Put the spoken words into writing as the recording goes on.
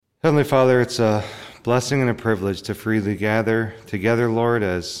Heavenly Father, it's a blessing and a privilege to freely gather together, Lord,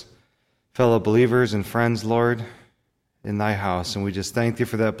 as fellow believers and friends, Lord, in thy house. And we just thank thee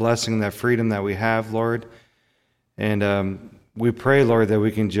for that blessing and that freedom that we have, Lord. And we pray, Lord, that we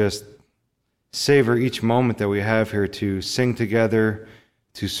can just savor each moment that we have here to sing together,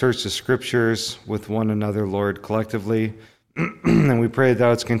 to search the scriptures with one another, Lord, collectively. And we pray that thou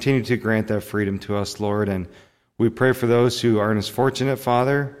wouldst continue to grant that freedom to us, Lord. And we pray for those who aren't as fortunate,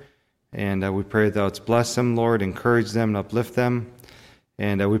 Father. And we pray that thou wouldst bless them, Lord, encourage them and uplift them.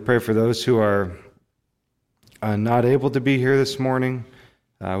 And we pray for those who are not able to be here this morning.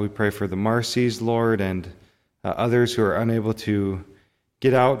 We pray for the Marcies, Lord, and others who are unable to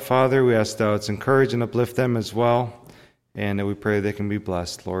get out, Father. We ask thou wouldst encourage and uplift them as well. And we pray they can be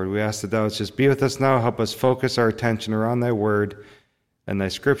blessed, Lord. We ask that thou wouldst just be with us now, help us focus our attention around thy word and thy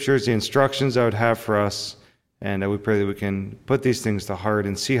scriptures, the instructions thou would have for us. And we pray that we can put these things to heart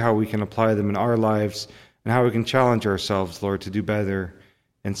and see how we can apply them in our lives and how we can challenge ourselves, Lord, to do better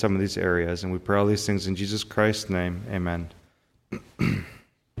in some of these areas. And we pray all these things in Jesus Christ's name. Amen. I'd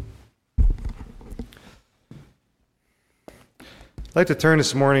like to turn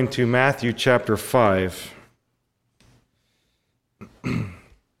this morning to Matthew chapter 5.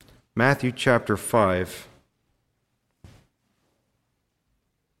 Matthew chapter 5.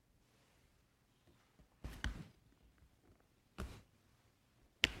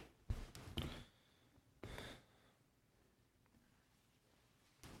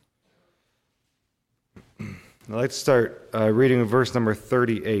 I'd like to start reading verse number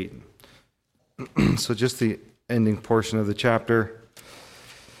 38. So just the ending portion of the chapter.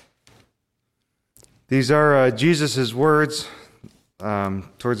 These are Jesus' words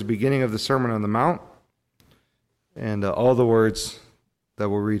towards the beginning of the Sermon on the Mount. And all the words that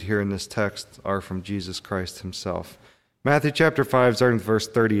we'll read here in this text are from Jesus Christ himself. Matthew chapter 5, starting with verse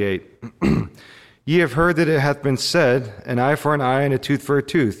 38. Ye have heard that it hath been said, an eye for an eye and a tooth for a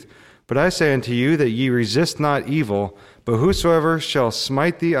tooth. But I say unto you that ye resist not evil, but whosoever shall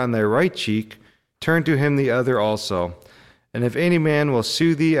smite thee on thy right cheek, turn to him the other also. And if any man will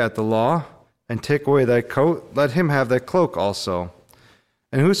sue thee at the law, and take away thy coat, let him have thy cloak also.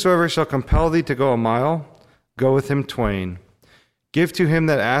 And whosoever shall compel thee to go a mile, go with him twain. Give to him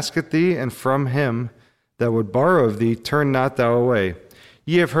that asketh thee, and from him that would borrow of thee, turn not thou away.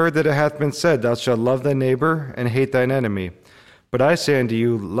 Ye have heard that it hath been said, Thou shalt love thy neighbor, and hate thine enemy. But I say unto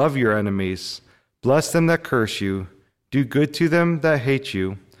you, love your enemies, bless them that curse you, do good to them that hate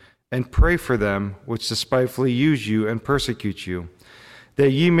you, and pray for them which despitefully use you and persecute you,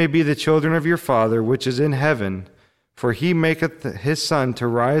 that ye may be the children of your Father which is in heaven. For he maketh his sun to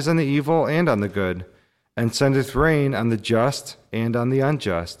rise on the evil and on the good, and sendeth rain on the just and on the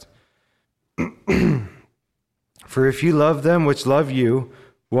unjust. For if ye love them which love you,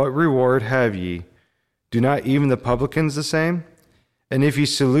 what reward have ye? Do not even the publicans the same? And if ye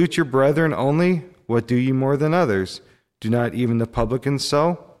salute your brethren only, what do ye more than others? Do not even the publicans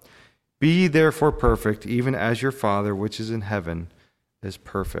so? Be ye therefore perfect, even as your Father which is in heaven is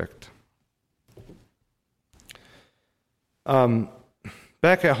perfect.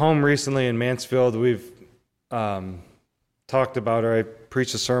 Back at home recently in Mansfield, we've talked about, or I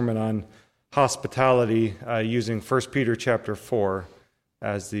preached a sermon on hospitality using 1 Peter chapter 4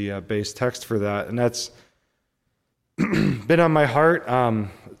 as the base text for that. And that's been on my heart,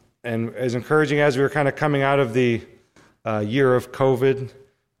 and as encouraging as we were kind of coming out of the year of COVID,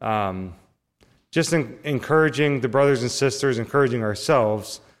 just encouraging the brothers and sisters, encouraging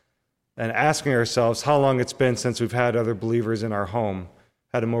ourselves, and asking ourselves how long it's been since we've had other believers in our home,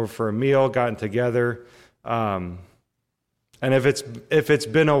 had them over for a meal, gotten together, and if it's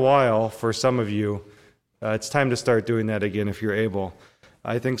been a while for some of you, it's time to start doing that again if you're able.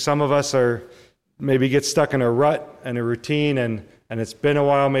 I think some of us maybe get stuck in a rut and a routine, and it's been a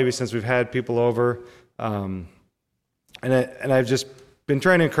while maybe since we've had people over. And I've just been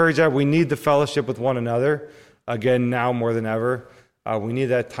trying to encourage that. We need the fellowship with one another, again, now more than ever. We need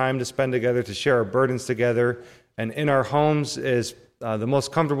that time to spend together, to share our burdens together. And in our homes is the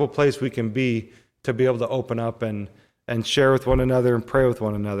most comfortable place we can be to be able to open up and share with one another and pray with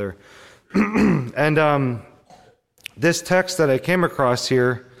one another. And this text that I came across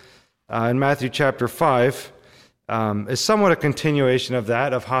here, in Matthew chapter 5, is somewhat a continuation of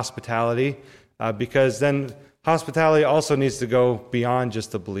that, of hospitality, because then hospitality also needs to go beyond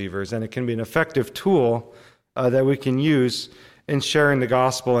just the believers, and it can be an effective tool that we can use in sharing the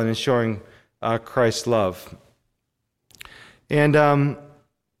gospel and in showing Christ's love. And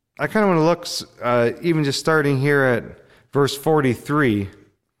I kind of want to look, even just starting here at verse 43,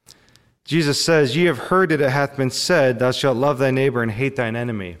 Jesus says, Ye have heard that it hath been said, Thou shalt love thy neighbor and hate thine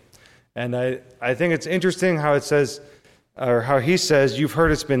enemy. And I think it's interesting how it says, or how he says, you've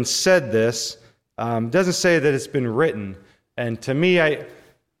heard it's been said this. Doesn't say that it's been written. And to me,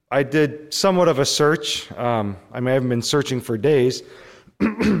 I did somewhat of a search. I haven't been searching for days.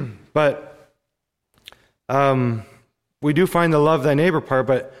 But we do find the love thy neighbor part,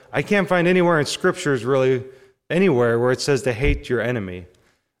 but I can't find anywhere in scriptures, really anywhere, where it says to hate your enemy.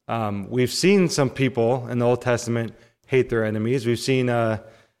 We've seen some people in the Old Testament hate their enemies. We've seen,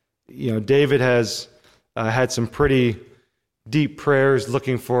 David has had some pretty deep prayers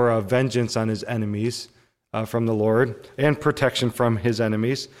looking for vengeance on his enemies from the Lord and protection from his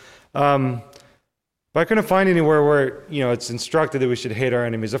enemies. But I couldn't find anywhere where, it's instructed that we should hate our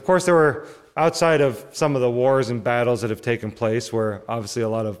enemies. Of course, there were outside of some of the wars and battles that have taken place where obviously a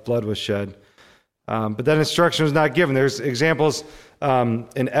lot of blood was shed. But that instruction was not given. There's examples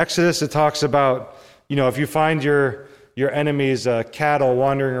in Exodus. It talks about, if you find your enemy's cattle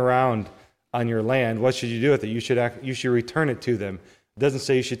wandering around on your land, what should you do with it? You should return it to them. It doesn't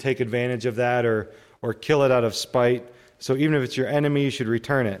say you should take advantage of that or kill it out of spite. So even if it's your enemy, you should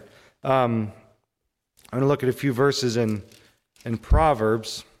return it. I'm going to look at a few verses in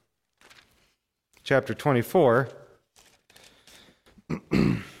Proverbs, chapter 24.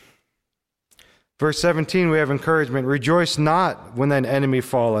 Verse 17, we have encouragement. Rejoice not when thine enemy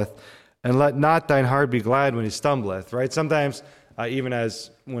falleth, and let not thine heart be glad when he stumbleth. Right? Sometimes, even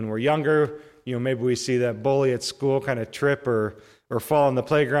as when we're younger, maybe we see that bully at school kind of trip or fall on the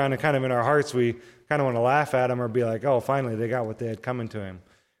playground, and kind of in our hearts we kind of want to laugh at him or be like, oh, finally they got what they had coming to him.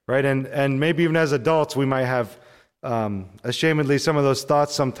 Right? And maybe even as adults we might have ashamedly some of those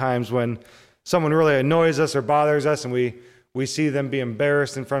thoughts sometimes when someone really annoys us or bothers us, and we see them be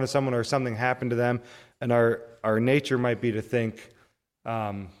embarrassed in front of someone or something happened to them, and our nature might be to think,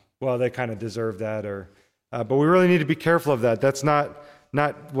 well, they kind of deserve that, but we really need to be careful of that. That's not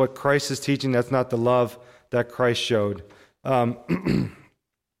what Christ is teaching. That's not the love that Christ showed.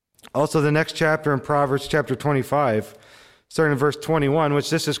 Also, the next chapter in Proverbs, chapter 25, starting in verse 21, which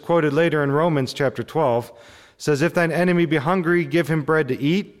this is quoted later in Romans chapter 12, says, if thine enemy be hungry, give him bread to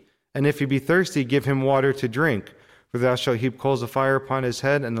eat, and if he be thirsty, give him water to drink. For thou shalt heap coals of fire upon his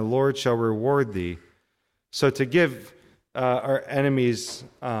head, and the Lord shall reward thee. So to give our enemies,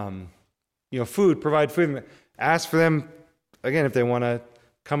 food, provide food, ask for them, again, if they want to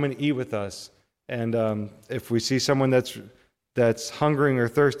come and eat with us. And if we see someone that's hungering or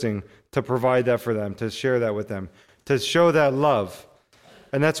thirsting, to provide that for them, to share that with them, to show that love.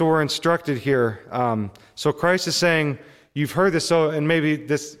 And that's what we're instructed here. So Christ is saying, you've heard this, and maybe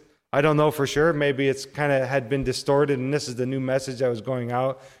this, I don't know for sure, maybe it's kind of had been distorted, and this is the new message that was going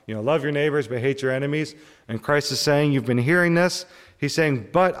out. Love your neighbors, but hate your enemies. And Christ is saying, you've been hearing this. He's saying,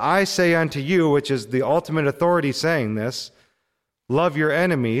 but I say unto you, which is the ultimate authority saying this, love your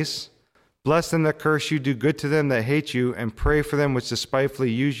enemies, bless them that curse you, do good to them that hate you, and pray for them which despitefully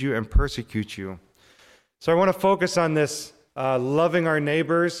use you and persecute you. So I want to focus on this, loving our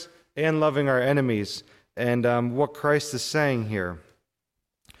neighbors and loving our enemies, and what Christ is saying here.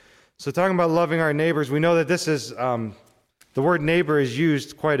 So talking about loving our neighbors, we know that this is, the word neighbor is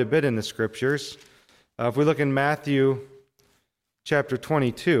used quite a bit in the scriptures. If we look in Matthew chapter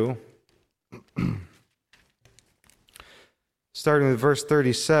 22, starting with verse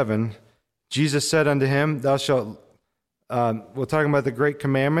 37, Jesus said unto him, thou shalt, we're talking about the great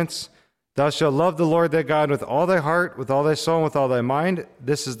commandments, thou shalt love the Lord thy God with all thy heart, with all thy soul, and with all thy mind.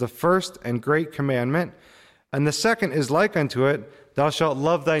 This is the first and great commandment. And the second is like unto it, thou shalt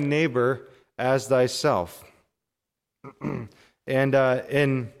love thy neighbor as thyself. And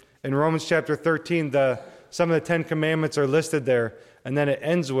in Romans chapter 13, some of the 10 commandments are listed there, and then it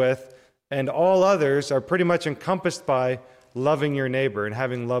ends with, and all others are pretty much encompassed by loving your neighbor and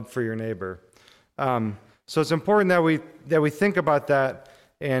having love for your neighbor. So it's important that we think about that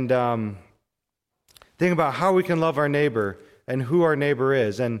and think about how we can love our neighbor and who our neighbor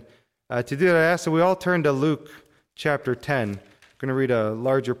is. And to do that, I ask that we all turn to Luke chapter 10. I'm going to read a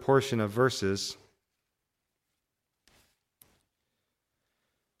larger portion of verses.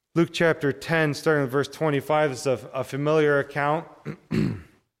 Luke chapter 10, starting with verse 25, is a familiar account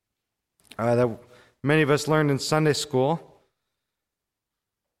that many of us learned in Sunday school.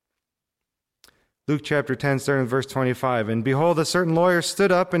 Luke chapter 10, starting with verse 25. And behold, a certain lawyer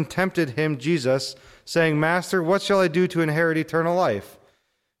stood up and tempted him, Jesus, saying, Master, what shall I do to inherit eternal life?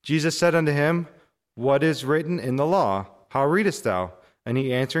 Jesus said unto him, What is written in the law? How readest thou? And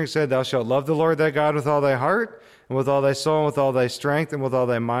he answering said, Thou shalt love the Lord thy God with all thy heart, and with all thy soul, and with all thy strength, and with all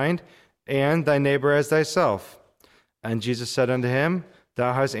thy mind, and thy neighbor as thyself. And Jesus said unto him,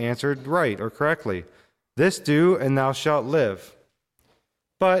 Thou hast answered right, or correctly. This do, and thou shalt live.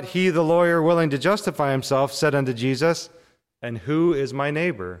 But he, the lawyer, willing to justify himself, said unto Jesus, and who is my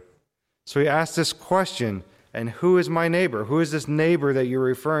neighbor? So he asked this question, and who is my neighbor? Who is this neighbor that you're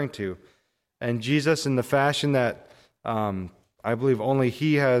referring to? And Jesus, in the fashion that I believe only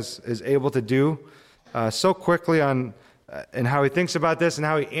he is able to do, so quickly and how he thinks about this and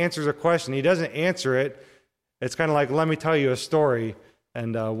how he answers a question. He doesn't answer it. It's kind of like, let me tell you a story,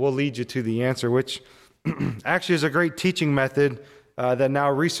 and we'll lead you to the answer, which actually is a great teaching method that now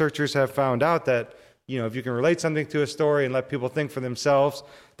researchers have found out that, if you can relate something to a story and let people think for themselves,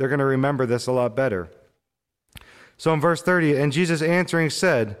 they're going to remember this a lot better. So in verse 30, and Jesus answering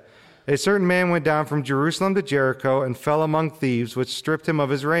said, a certain man went down from Jerusalem to Jericho and fell among thieves, which stripped him of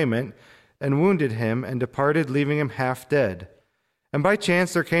his raiment and wounded him and departed, leaving him half dead. And by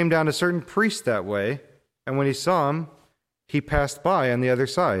chance there came down a certain priest that way, and when he saw him, he passed by on the other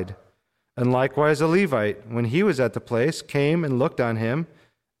side. And likewise a Levite, when he was at the place, came and looked on him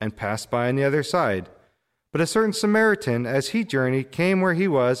and passed by on the other side. But a certain Samaritan, as he journeyed, came where he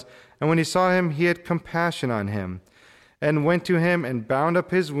was, and when he saw him, he had compassion on him, and went to him and bound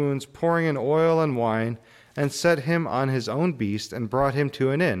up his wounds, pouring in oil and wine, and set him on his own beast, and brought him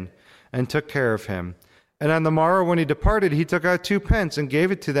to an inn, and took care of him. And on the morrow when he departed, he took out 2 pence, and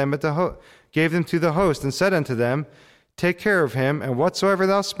gave it to them gave them to the host, and said unto them, take care of him, and whatsoever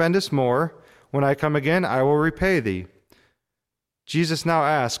thou spendest more, when I come again, I will repay thee. Jesus now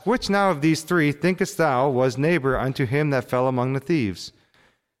asked, which now of these 3 thinkest thou was neighbor unto him that fell among the thieves?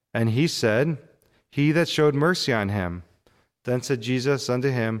 And he said, he that showed mercy on him. Then said Jesus unto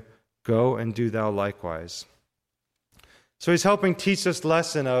him, go and do thou likewise. So he's helping teach this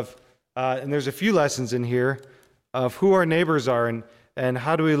lesson of, and there's a few lessons in here, of who our neighbors are and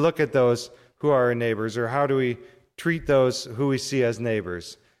how do we look at those who are our neighbors, or how do we treat those who we see as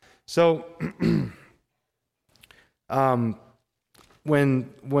neighbors. So when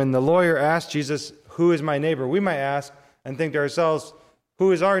the lawyer asked Jesus, who is my neighbor, we might ask and think to ourselves,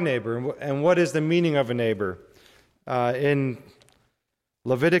 who is our neighbor, and what is the meaning of a neighbor? In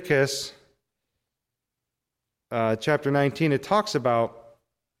Leviticus chapter 19, it talks about,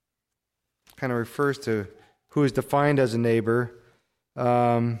 kind of refers to who is defined as a neighbor.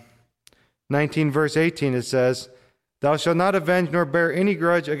 19 verse 18, it says, thou shalt not avenge nor bear any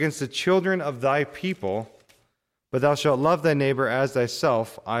grudge against the children of thy people, but thou shalt love thy neighbor as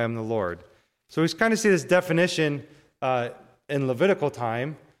thyself. I am the Lord. So we kind of see this definition in Levitical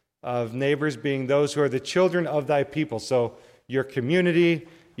time of neighbors being those who are the children of thy people. So your community,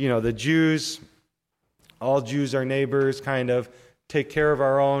 the Jews, all Jews are neighbors, kind of take care of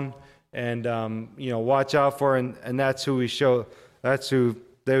our own and, watch out for, and that's who we show, that's who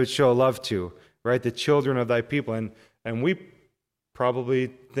they would show love to, right? The children of thy people. And we probably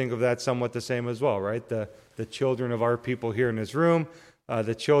think of that somewhat the same as well, right? The children of our people here in this room,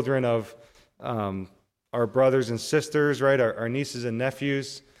 the children of our brothers and sisters, right? Our nieces and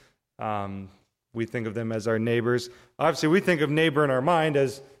nephews. We think of them as our neighbors. Obviously, we think of neighbor in our mind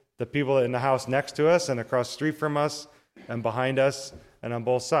as the people in the house next to us and across the street from us and behind us and on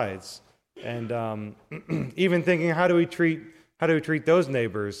both sides. And even thinking, how do we treat those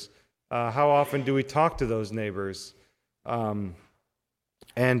neighbors? How often do we talk to those neighbors? And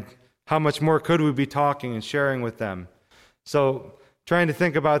how much more could we be talking and sharing with them? So trying to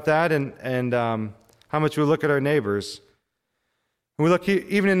think about that and how much we look at our neighbors. We look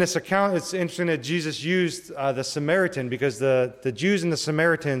even in this account, it's interesting that Jesus used the Samaritan, because the Jews and the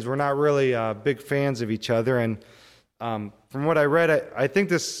Samaritans were not really big fans of each other. And from what I read, I think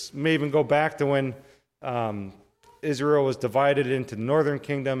this may even go back to when Israel was divided into the northern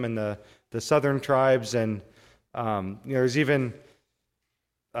kingdom and the southern tribes. And there's even,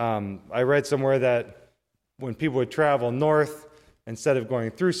 I read somewhere that when people would travel north, instead of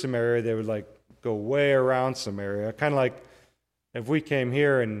going through Samaria, they would go way around Samaria. Kind of like if we came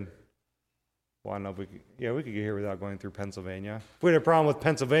here and, well, I don't know if we could get here without going through Pennsylvania. If we had a problem with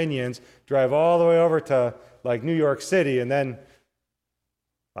Pennsylvanians, drive all the way over to New York City, and then,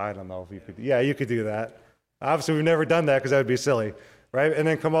 I don't know if you could, you could do that. Obviously, we've never done that because that would be silly, right? And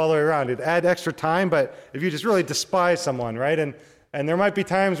then come all the way around. It'd add extra time, but if you just really despise someone, right? And there might be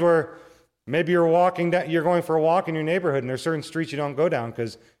times where maybe you're going for a walk in your neighborhood, and there's certain streets you don't go down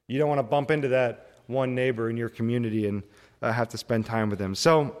because you don't want to bump into that one neighbor in your community and have to spend time with them.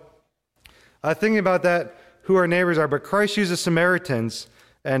 So thinking about that, who our neighbors are, but Christ uses Samaritans,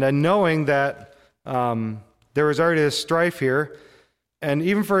 and knowing that there was already a strife here, and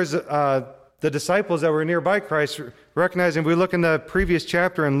even for his, the disciples that were nearby Christ, recognizing, if we look in the previous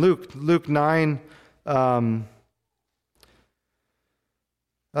chapter in Luke 9,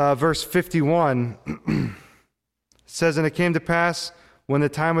 verse 51, it says, and it came to pass, when the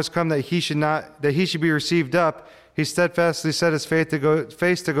time was come that he should be received up, he steadfastly set his face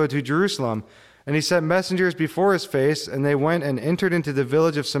to go to Jerusalem. And he sent messengers before his face, and they went and entered into the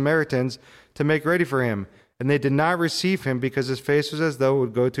village of Samaritans to make ready for him. And they did not receive him, because his face was as though it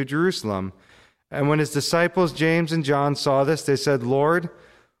would go to Jerusalem. And when his disciples James and John saw this, they said, Lord,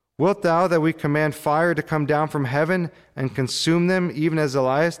 wilt thou that we command fire to come down from heaven and consume them, even as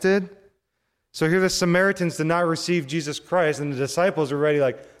Elias did? So here the Samaritans did not receive Jesus Christ, and the disciples were ready,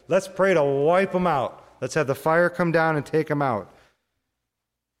 like, let's pray to wipe them out. Let's have the fire come down and take them out.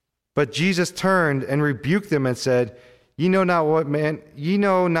 But Jesus turned and rebuked them and said, Ye know not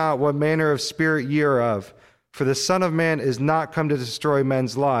what manner of spirit ye are of, for the Son of Man is not come to destroy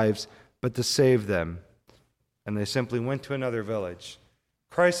men's lives, but to save them. And they simply went to another village.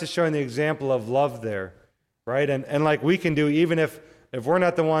 Christ is showing the example of love there, right? And like we can do, even if we're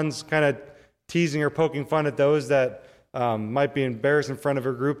not the ones kind of teasing or poking fun at those that might be embarrassed in front of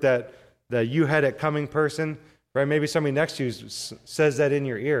a group that you had it coming person, right? Maybe somebody next to you says that in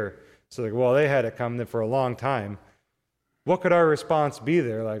your ear. So like, well, they had it coming for a long time. What could our response be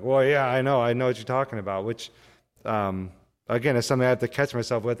there? Like, well, yeah, I know what you're talking about, which, again, is something I have to catch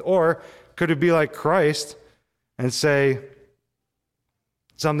myself with. Or could it be like Christ and say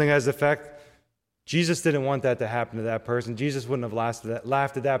something as the effect, Jesus didn't want that to happen to that person. Jesus wouldn't have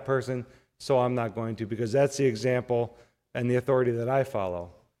laughed at that person, so I'm not going to, because that's the example and the authority that I follow.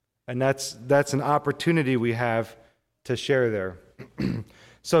 And that's an opportunity we have to share there.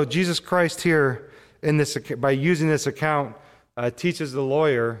 So Jesus Christ here, by using this account, teaches the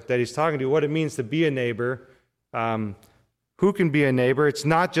lawyer that he's talking to what it means to be a neighbor. Who can be a neighbor? It's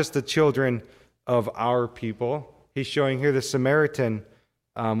not just the children of our people. He's showing here the Samaritan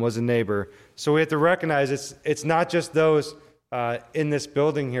was a neighbor. So we have to recognize it's not just those in this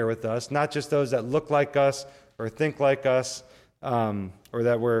building here with us, not just those that look like us or think like us, or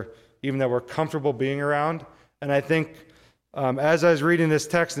that we're comfortable being around. And I think as I was reading this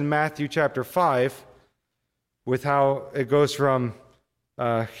text in Matthew chapter 5, with how it goes from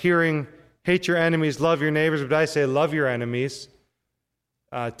hearing, hate your enemies, love your neighbors, but I say love your enemies,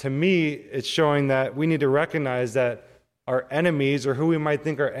 to me, it's showing that we need to recognize that our enemies, or who we might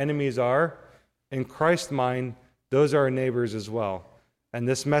think our enemies are, in Christ's mind, those are our neighbors as well. And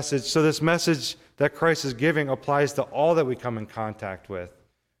this message that Christ is giving applies to all that we come in contact with.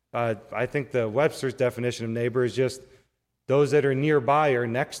 I think the Webster's definition of neighbor is just those that are nearby or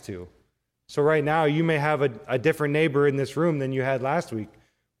next to. So right now, you may have a different neighbor in this room than you had last week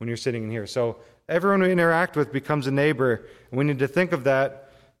when you're sitting in here. So everyone we interact with becomes a neighbor. And we need to think of that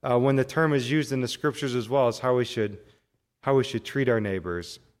when the term is used in the scriptures as well, as how we should treat our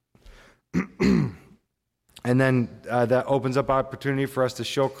neighbors. And then that opens up opportunity for us to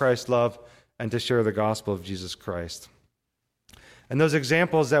show Christ's love and to share the gospel of Jesus Christ. And those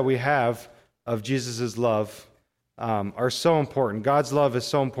examples that we have of Jesus' love are so important. God's love is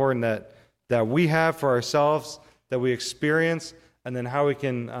so important that we have for ourselves, that we experience, and then how we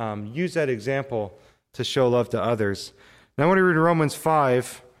can use that example to show love to others. And I want to read Romans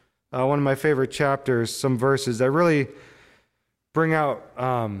 5, one of my favorite chapters, some verses that really bring out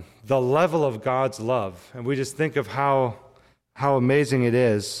the level of God's love. And we just think of how amazing it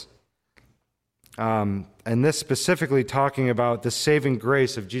is. And this specifically talking about the saving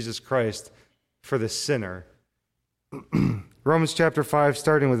grace of Jesus Christ for the sinner. Romans chapter 5,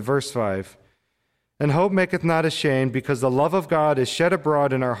 starting with verse 5. And hope maketh not ashamed, because the love of God is shed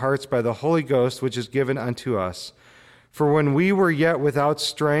abroad in our hearts by the Holy Ghost, which is given unto us. For when we were yet without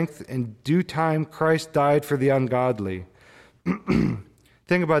strength, in due time Christ died for the ungodly.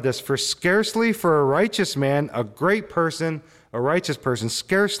 Think about this. For scarcely for a righteous man, a righteous person,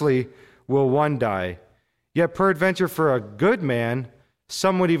 scarcely will one die. Yet peradventure for a good man,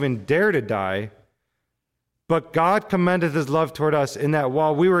 some would even dare to die. But God commendeth his love toward us, in that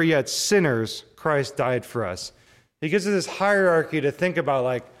while we were yet sinners, Christ died for us. He gives us this hierarchy to think about,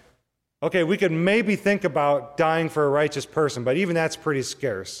 like, okay, we could maybe think about dying for a righteous person, but even that's pretty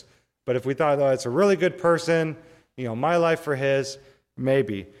scarce. But if we thought, oh, it's a really good person, my life for his,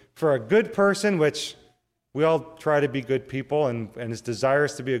 maybe. For a good person, which we all try to be good people, and his desire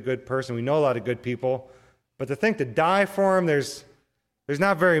is to be a good person. We know a lot of good people. But to think to die for him, there's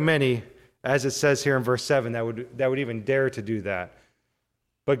not very many, as it says here in verse 7, that would even dare to do that.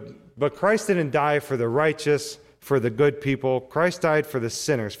 But Christ didn't die for the righteous, for the good people. Christ died for the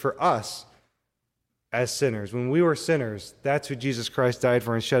sinners, for us as sinners. When we were sinners, that's who Jesus Christ died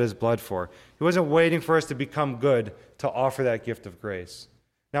for and shed his blood for. He wasn't waiting for us to become good to offer that gift of grace.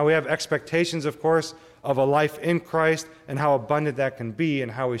 Now we have expectations, of course, of a life in Christ and how abundant that can be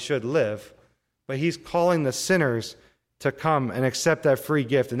and how we should live. But he's calling the sinners to come and accept that free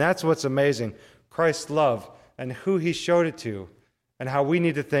gift. And that's what's amazing, Christ's love and who he showed it to, and how we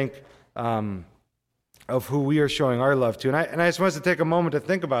need to think of who we are showing our love to. And I just want us to take a moment to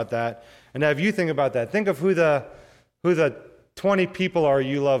think about that, and have you think about that. Think of who the 20 people are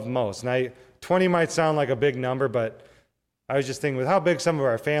you love most. And 20 might sound like a big number, but I was just thinking with how big some of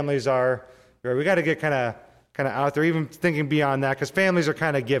our families are, we got to get kind of out there, even thinking beyond that, because families are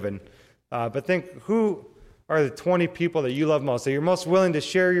kind of given. But think, who are the 20 people that you love most, that you're most willing to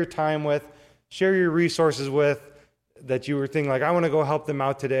share your time with, share your resources with, that you were thinking like, I want to go help them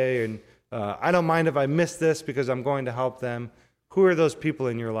out today, and I don't mind if I miss this because I'm going to help them. Who are those people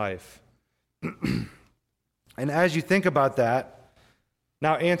in your life? And as you think about that,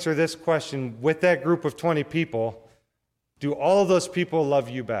 now answer this question. With that group of 20 people, do all of those people love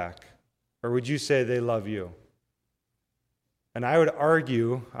you back? Or would you say they love you? And I would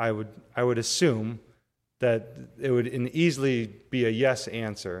argue, I would assume that it would easily be a yes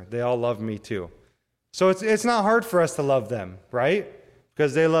answer. They all love me too. So it's not hard for us to love them, right?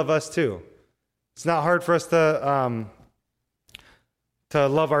 Because they love us too. It's not hard for us to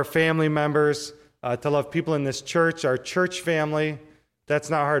love our family members, to love people in this church, our church family. That's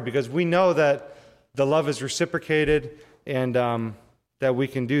not hard because we know that the love is reciprocated and that we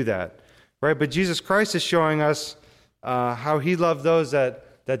can do that, right? But Jesus Christ is showing us how he loved those that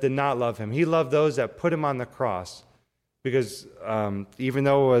did not love him. He loved those that put him on the cross because even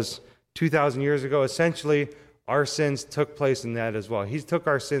though it was 2,000 years ago, essentially our sins took place in that as well. He took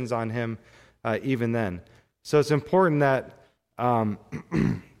our sins on him even then. So it's important that well,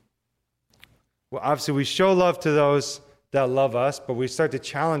 obviously we show love to those that love us, but we start to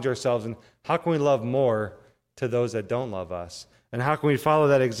challenge ourselves and how can we love more to those that don't love us? And how can we follow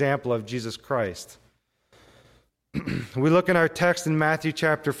that example of Jesus Christ? We look in our text in Matthew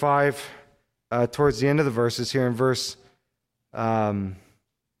chapter 5, towards the end of the verses here in verse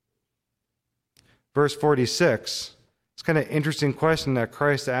 46. It's kind of an interesting question that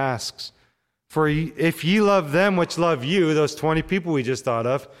Christ asks. For if ye love them which love you, those 20 people we just thought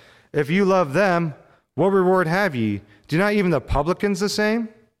of, if you love them, what reward have ye? Do not even the publicans the same?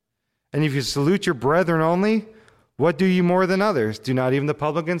 And if you salute your brethren only, what do you more than others? Do not even the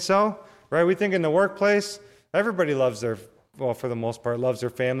publicans so? Right? We think in the workplace, everybody loves for the most part, loves their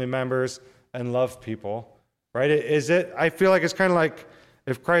family members and love people. Right? I feel like it's kind of like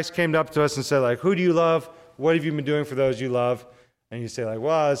if Christ came up to us and said, like, who do you love? What have you been doing for those you love? And you say, like,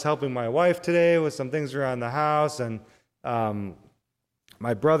 well, I was helping my wife today with some things around the house, and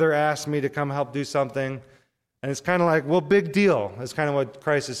my brother asked me to come help do something. And it's kind of like, well, big deal. That's kind of what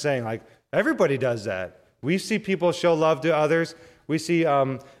Christ is saying. Like, everybody does that. We see people show love to others. We see,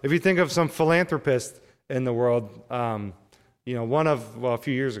 if you think of some philanthropists in the world, a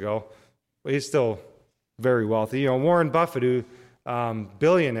few years ago, he's still very wealthy. Warren Buffett, who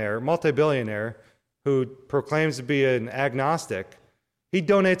multi-billionaire, who proclaims to be an agnostic, he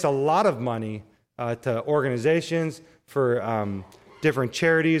donates a lot of money to organizations for different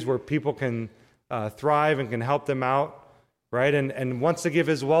charities where people can thrive and can help them out, right? And wants to give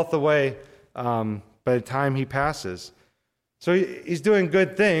his wealth away by the time he passes. So he's doing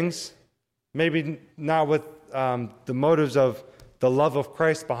good things, maybe not with the motives of the love of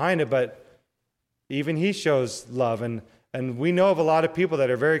Christ behind it, but even he shows love. And we know of a lot of people that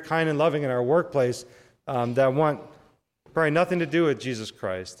are very kind and loving in our workplace that want probably nothing to do with Jesus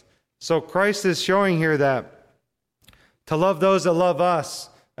Christ. So Christ is showing here that to love those that love us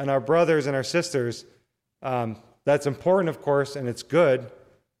and our brothers and our sisters, that's important, of course, and it's good.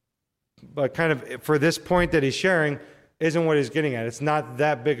 But kind of for this point that he's sharing isn't what he's getting at. It's not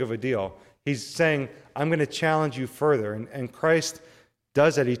that big of a deal. He's saying, I'm going to challenge you further. And Christ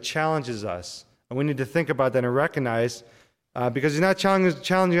does that. He challenges us. And we need to think about that and recognize, because he's not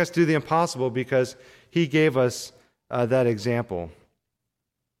challenging us to do the impossible, because he gave us that example.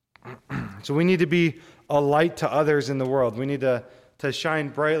 So we need to be a light to others in the world. We need to shine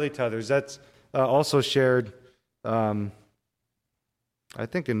brightly to others. That's also shared, I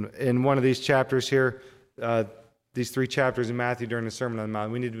think, in one of these chapters here, these 3 chapters in Matthew during the Sermon on the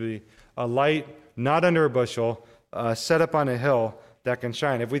Mount. We need to be a light, not under a bushel, set up on a hill that can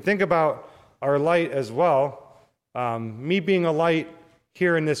shine. If we think about our light as well, me being a light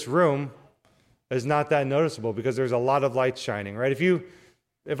here in this room is not that noticeable because there's a lot of light shining, right?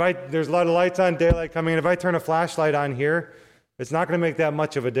 There's a lot of lights on, daylight coming in. If I turn a flashlight on here, it's not going to make that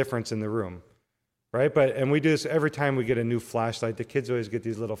much of a difference in the room, right? And we do this every time we get a new flashlight. The kids always get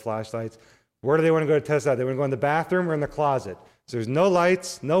these little flashlights. Where do they want to go to test out? They want to go in the bathroom or in the closet. So there's no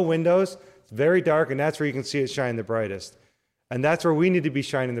lights, no windows. It's very dark, and that's where you can see it shine the brightest. And that's where we need to be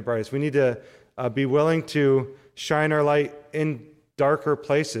shining the brightest. We need to be willing to shine our light in darker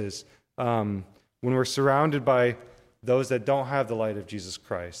places when we're surrounded by those that don't have the light of Jesus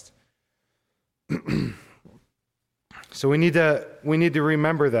Christ. So we need to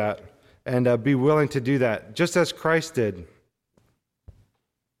remember that and be willing to do that, just as Christ did.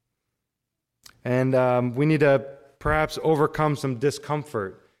 And we need to perhaps overcome some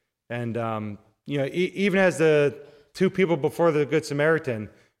discomfort. And even as the two people before the Good Samaritan,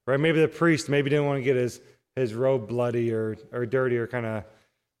 right? Maybe the priest didn't want to get his robe bloody or dirty, or kind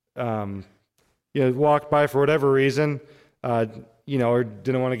of walked by for whatever reason, or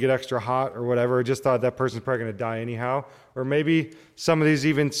didn't want to get extra hot or whatever, or just thought that person's probably going to die anyhow. Or maybe some of these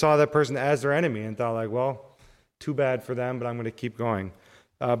even saw that person as their enemy and thought, like, well, too bad for them, but I'm going to keep going.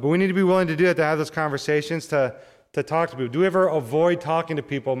 But we need to be willing to do that, to have those conversations, to talk to people. Do we ever avoid talking to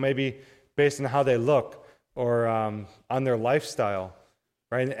people maybe based on how they look or on their lifestyle,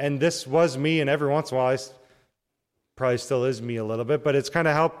 right? And this was me, and every once in a while, probably still is me a little bit, but it's kind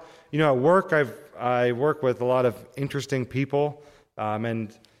of helped. At work, I work with a lot of interesting people,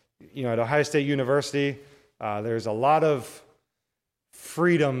 and at Ohio State University, there's a lot of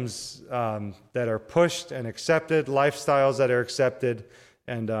freedoms that are pushed and accepted, lifestyles that are accepted,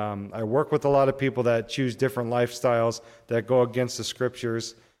 and I work with a lot of people that choose different lifestyles that go against the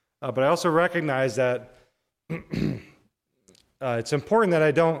scriptures. But I also recognize that it's important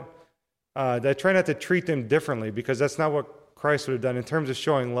that that I try not to treat them differently, because that's not what Christ would have done in terms of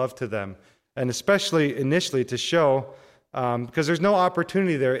showing love to them, and especially initially to show, because there's no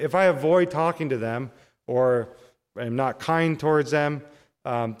opportunity there. If I avoid talking to them or am not kind towards them,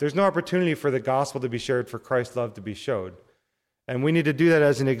 there's no opportunity for the gospel to be shared, for Christ's love to be showed. And we need to do that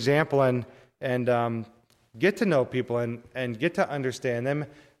as an example and get to know people and get to understand them.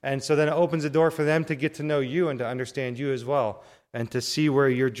 And so then it opens the door for them to get to know you and to understand you as well, and to see where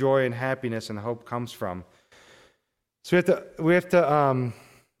your joy and happiness and hope comes from. So we have to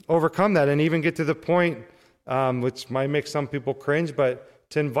overcome that, and even get to the point, which might make some people cringe, but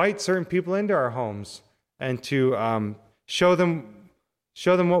to invite certain people into our homes and to show them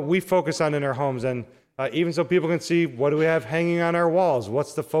what we focus on in our homes, and even so people can see, what do we have hanging on our walls?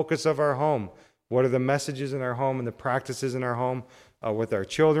 What's the focus of our home? What are the messages in our home and the practices in our home? With our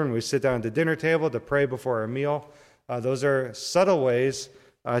children, we sit down at the dinner table to pray before our meal. Those are subtle ways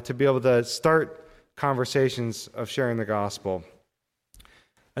to be able to start conversations of sharing the gospel.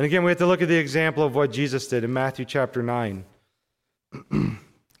 And again, we have to look at the example of what Jesus did in Matthew chapter 9.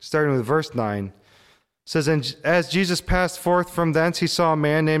 Starting with verse 9. It says, "And as Jesus passed forth from thence, he saw a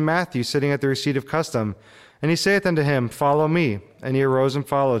man named Matthew sitting at the receipt of custom. And he saith unto him, Follow me. And he arose and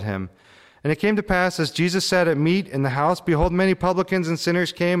followed him. And it came to pass, as Jesus sat at meat in the house, behold, many publicans and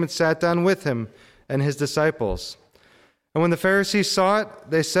sinners came and sat down with him and his disciples. And when the Pharisees saw it,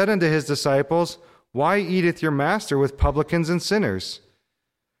 they said unto his disciples, Why eateth your master with publicans and sinners?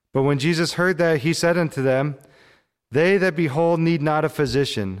 But when Jesus heard that, he said unto them, They that behold need not a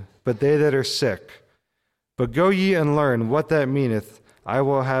physician, but they that are sick. But go ye and learn what that meaneth, I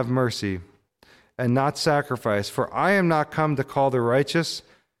will have mercy, and not sacrifice. For I am not come to call the righteous,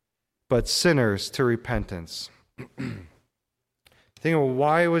 but sinners to repentance." Think of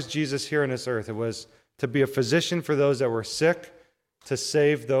why was Jesus here on this earth? It was to be a physician for those that were sick, to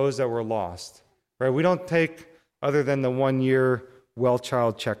save those that were lost. Right? We don't take, other than the 1 year well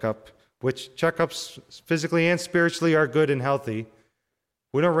child checkup, which checkups physically and spiritually are good and healthy.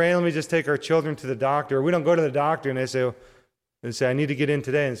 We don't randomly just take our children to the doctor. We don't go to the doctor and they say, I need to get in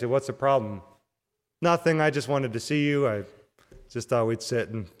today, and say, what's the problem? Nothing, I just wanted to see you. I just thought we'd sit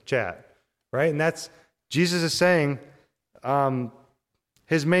and chat, right? And that's, Jesus is saying,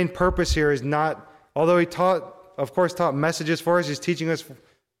 his main purpose here is not, although he taught messages for us, he's teaching us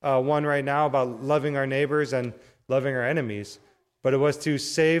one right now about loving our neighbors and loving our enemies, but it was to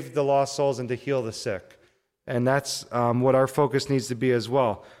save the lost souls and to heal the sick. And that's what our focus needs to be as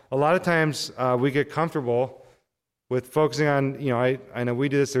well. A lot of times we get comfortable with focusing on, I know we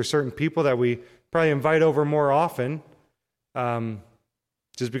do this, there's certain people that we probably invite over more often,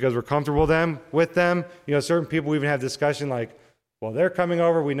 just because we're comfortable with them. Certain people we even have discussion like, well, they're coming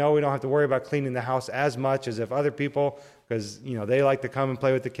over, we know we don't have to worry about cleaning the house as much as if other people, because they like to come and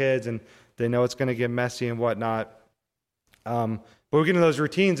play with the kids and they know it's going to get messy and whatnot. But we get into those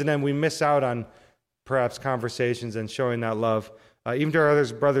routines and then we miss out on perhaps conversations and showing that love, even to our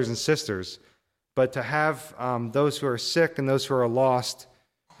other brothers and sisters. But to have those who are sick and those who are lost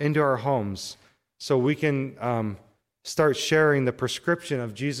into our homes so we can start sharing the prescription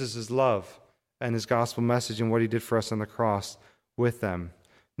of Jesus' love and his gospel message and what he did for us on the cross with them.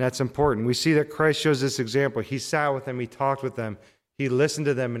 And that's important. We see that Christ shows this example. He sat with them, he talked with them, he listened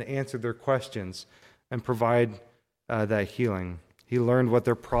to them and answered their questions. and provide that healing. He learned what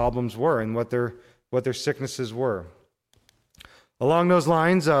their problems were and what their sicknesses were. Along those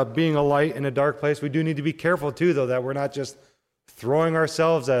lines, being a light in a dark place, we do need to be careful too, though, that we're not just throwing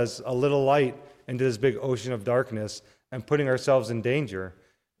ourselves as a little light into this big ocean of darkness and putting ourselves in danger.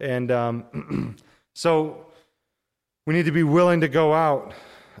 And so we need to be willing to go out,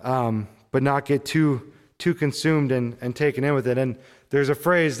 but not get too consumed and taken in with it. And there's a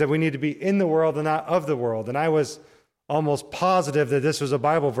phrase that we need to be in the world and not of the world. And I was almost positive that this was a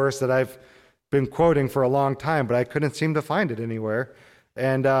Bible verse that I've been quoting for a long time, but I couldn't seem to find it anywhere.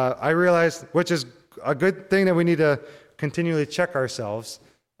 And I realized, which is a good thing, that we need to continually check ourselves.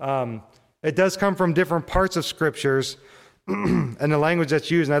 It does come from different parts of scriptures and the language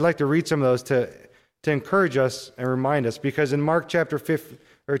that's used. And I'd like to read some of those to encourage us and remind us, because in Mark chapter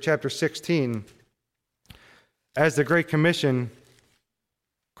 16, as the Great Commission,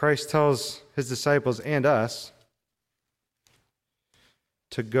 Christ tells his disciples and us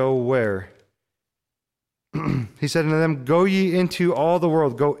to go where? He said unto them, "Go ye into all the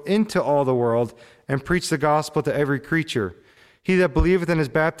world, go into all the world, and preach the gospel to every creature. He that believeth and is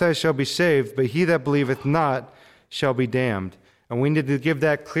baptized shall be saved, but he that believeth not shall be damned." And we need to give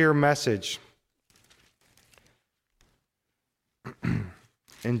that clear message.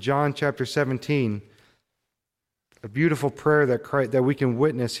 In John chapter 17, a beautiful prayer that we can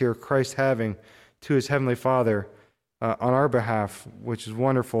witness here Christ having to his heavenly Father on our behalf, which is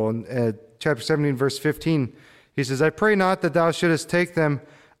wonderful. In chapter 17, verse 15, he says, "I pray not that thou shouldest take them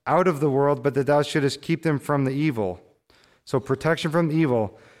out of the world, but that thou shouldest keep them from the evil." So protection from the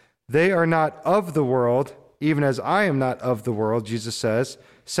evil. "They are not of the world, even as I am not of the world," Jesus says.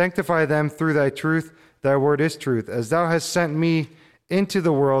 "Sanctify them through thy truth. Thy word is truth. As thou hast sent me into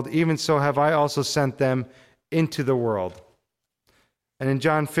the world, even so have I also sent them into the world." And in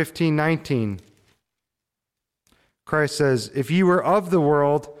John 15:19, Christ says, "If ye were of the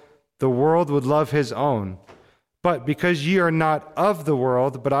world would love his own. But because ye are not of the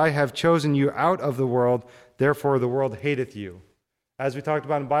world, but I have chosen you out of the world, therefore the world hateth you." As we talked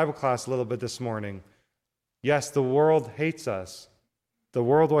about in Bible class a little bit this morning, yes, the world hates us. The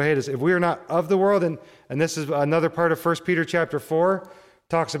world will hate us. If we are not of the world, and this is another part of 1 Peter chapter 4,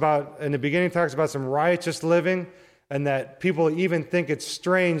 talks about, in the beginning, talks about some righteous living, and that people even think it's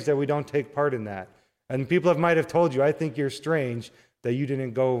strange that we don't take part in that. And people might have told you, "I think you're strange that you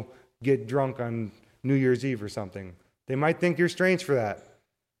didn't go get drunk on New Year's Eve or something." They might think you're strange for that.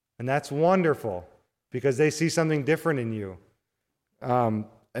 And that's wonderful, because they see something different in you. And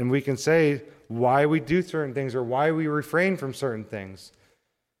we can say why we do certain things or why we refrain from certain things.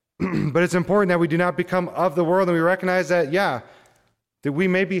 But it's important that we do not become of the world, and we recognize that, that we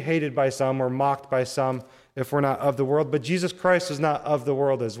may be hated by some or mocked by some if we're not of the world, but Jesus Christ is not of the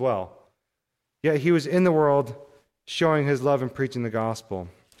world as well. Yet he was in the world showing his love and preaching the gospel.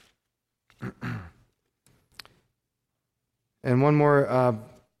 And one more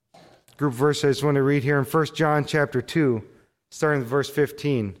group verse I just want to read here in 1 John chapter 2, starting with verse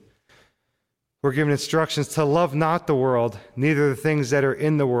 15. We're given instructions to love not the world, neither the things that are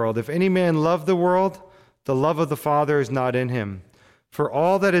in the world. If any man love the world, the love of the Father is not in him. For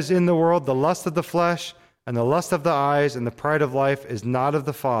all that is in the world, the lust of the flesh, and the lust of the eyes, and the pride of life, is not of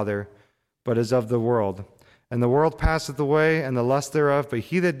the Father, but is of the world. And the world passeth away, and the lust thereof, but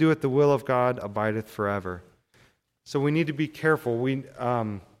he that doeth the will of God abideth forever. So we need to be careful. We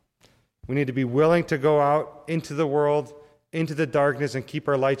need to be willing to go out into the world, into the darkness, and keep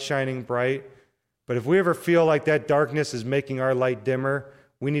our light shining bright. But if we ever feel like that darkness is making our light dimmer,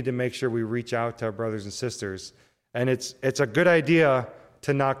 we need to make sure we reach out to our brothers and sisters. And it's a good idea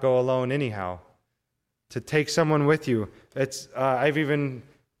to not go alone anyhow, to take someone with you. I've even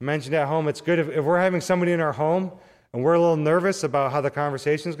mentioned at home, it's good if we're having somebody in our home and we're a little nervous about how the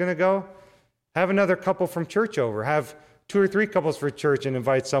conversation is going to go, have another couple from church over. Have 2 or 3 couples for church and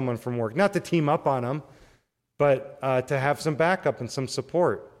invite someone from work. Not to team up on them, but to have some backup and some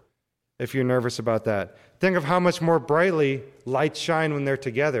support if you're nervous about that. Think of how much more brightly lights shine when they're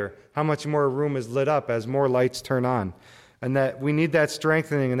together, how much more a room is lit up as more lights turn on. And that we need that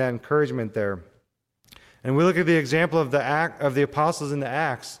strengthening and that encouragement there. And we look at the example of the apostles in the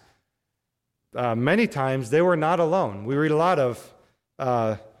Acts. Many times they were not alone. We read a lot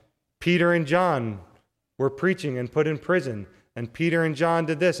of Peter and John were preaching and put in prison, and Peter and John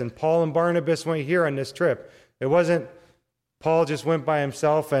did this, and Paul and Barnabas went here on this trip. It wasn't Paul just went by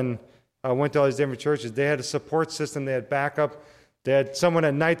himself and went to all these different churches. They had a support system. They had backup. They had someone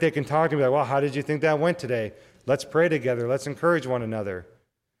at night they can talk to, like, "Well, how did you think that went today? Let's pray together. Let's encourage one another."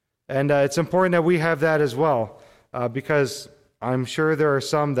 And it's important that we have that as well, because I'm sure there are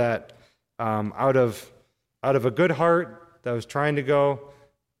some that out of a good heart that was trying to go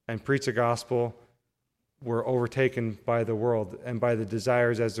and preach the gospel, were overtaken by the world and by the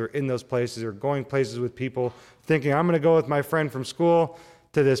desires as they're in those places or going places with people, thinking, I'm going to go with my friend from school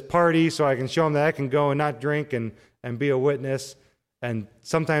to this party so I can show them that I can go and not drink and be a witness. And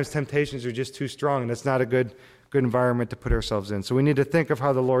sometimes temptations are just too strong, and it's not a good environment to put ourselves in. So we need to think of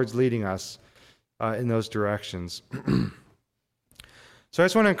how the Lord's leading us in those directions. So I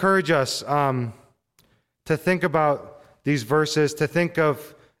just want to encourage us to think about these verses, to think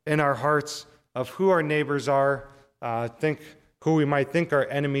of in our hearts of who our neighbors are, think who we might think our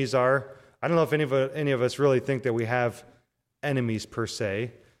enemies are. I don't know if any of us really think that we have enemies per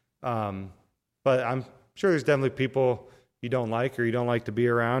se, but I'm sure there's definitely people you don't like or you don't like to be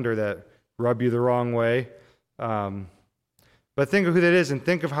around or that rub you the wrong way. But think of who that is and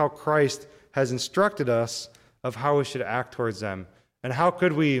think of how Christ has instructed us of how we should act towards them. And how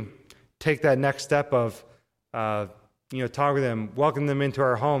could we take that next step of, talk with them, welcome them into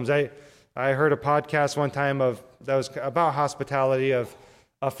our homes. I heard a podcast one time that was about hospitality of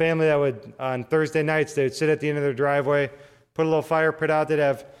a family that would, on Thursday nights, they would sit at the end of their driveway, put a little fire pit out, they'd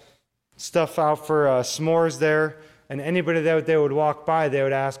have stuff out for s'mores there, and anybody that they would walk by, they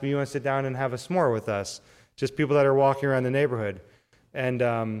would ask, you want to sit down and have a s'more with us? Just people that are walking around the neighborhood.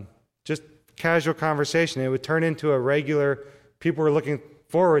 And just casual conversation. It would turn into a regular, people were looking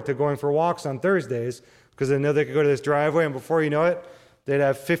forward to going for walks on Thursdays because they know they could go to this driveway, and before you know it, they'd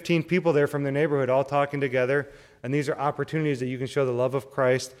have 15 people there from their neighborhood all talking together, and these are opportunities that you can show the love of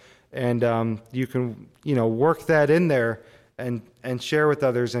Christ, and you can, work that in there and share with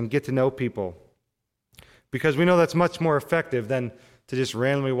others and get to know people. Because we know that's much more effective than to just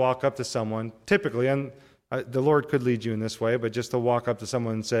randomly walk up to someone, typically, and the Lord could lead you in this way, but just to walk up to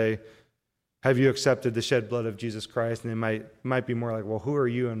someone and say, have you accepted the shed blood of Jesus Christ? And they might be more like, well, who are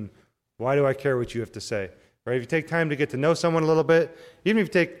you and why do I care what you have to say? Right? If you take time to get to know someone a little bit, even if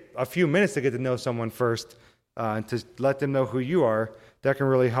you take a few minutes to get to know someone first, and to let them know who you are, that can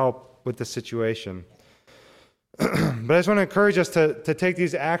really help with the situation. But I just want to encourage us to take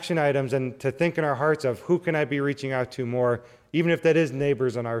these action items and to think in our hearts of who can I be reaching out to more, even if that is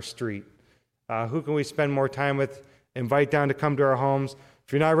neighbors on our street. Who can we spend more time with, invite down to come to our homes?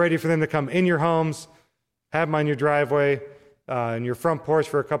 If you're not ready for them to come in your homes, have them on your driveway, in your front porch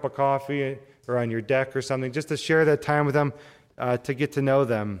for a cup of coffee, or on your deck or something, just to share that time with them, to get to know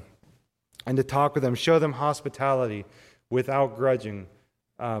them and to talk with them, show them hospitality without grudging.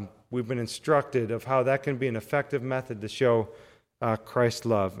 We've been instructed of how that can be an effective method to show Christ's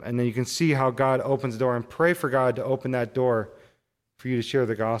love. And then you can see how God opens the door, and pray for God to open that door for you to share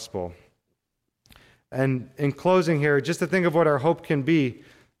the gospel. And in closing here, just to think of what our hope can be,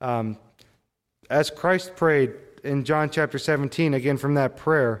 as Christ prayed in John chapter 17, again from that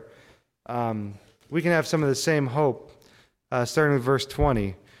prayer, we can have some of the same hope, starting with verse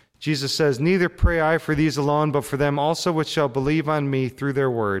 20. Jesus says, neither pray I for these alone, but for them also which shall believe on me through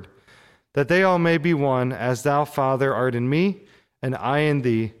their word, that they all may be one, as thou, Father, art in me, and I in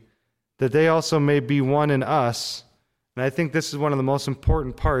thee, that they also may be one in us. And I think this is one of the most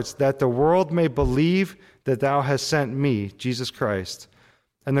important parts, that the world may believe that thou hast sent me, Jesus Christ.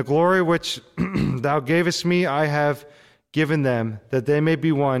 And the glory which thou gavest me I have given them, that they may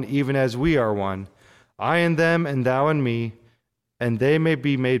be one, even as we are one. I in them, and thou in me, and they may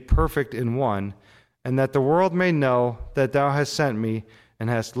be made perfect in one, and that the world may know that thou hast sent me, and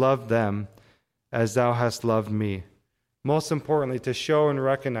hast loved them as thou hast loved me. Most importantly, to show and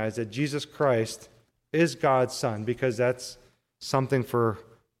recognize that Jesus Christ is God's Son, because that's something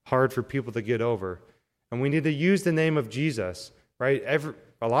hard for people to get over. And we need to use the name of Jesus, right?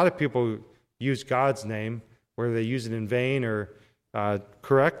 A lot of people use God's name, whether they use it in vain or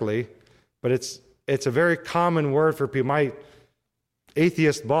correctly, but it's a very common word for people. My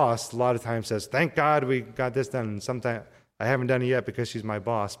atheist boss a lot of times says, thank God we got this done. And sometimes I haven't done it yet because she's my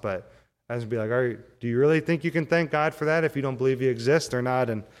boss, but I just be like, do you really think you can thank God for that if you don't believe he exists or not?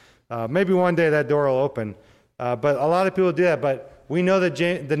 And maybe one day that door will open. But a lot of people do that. But we know that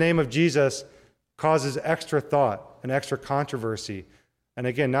the name of Jesus causes extra thought and extra controversy. And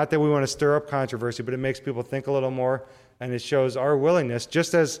again, not that we want to stir up controversy, but it makes people think a little more, and it shows our willingness,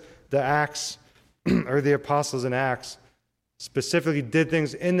 just as the Acts or the apostles in Acts specifically did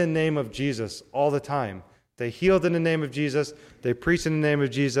things in the name of Jesus all the time. They healed in the name of Jesus. They preached in the name of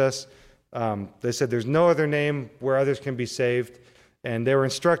Jesus. They said there's no other name where others can be saved. And they were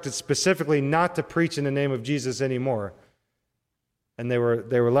instructed specifically not to preach in the name of Jesus anymore. And they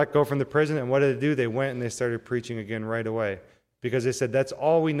were let go from the prison. And what did they do? They went and they started preaching again right away. Because they said, that's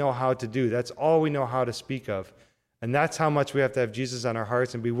all we know how to do. That's all we know how to speak of. And that's how much we have to have Jesus on our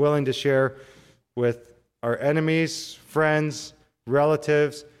hearts and be willing to share with our enemies, friends,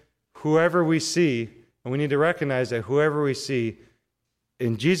 relatives, whoever we see. And we need to recognize that whoever we see,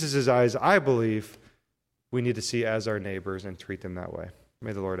 in Jesus' eyes, I believe, we need to see as our neighbors and treat them that way.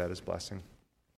 May the Lord add his blessing.